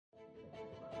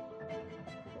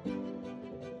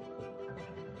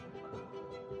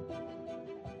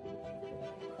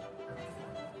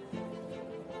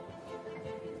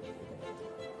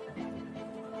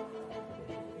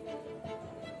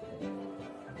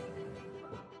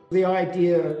The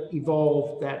idea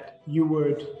evolved that you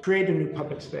would create a new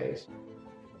public space.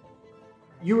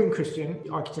 You and Christian,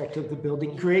 the architect of the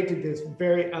building, created this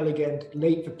very elegant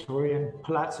late Victorian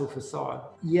palazzo facade,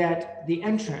 yet the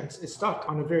entrance is stuck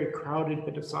on a very crowded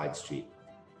bit of side street.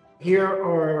 Here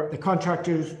are the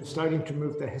contractors starting to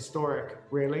move the historic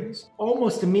railings.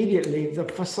 Almost immediately, the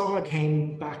facade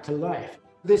came back to life.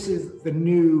 This is the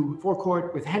new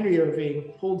forecourt with Henry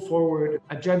Irving pulled forward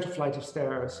a gentle flight of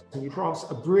stairs, and you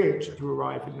cross a bridge to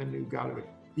arrive in the new gallery.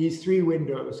 These three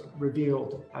windows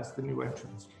revealed as the new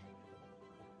entrance.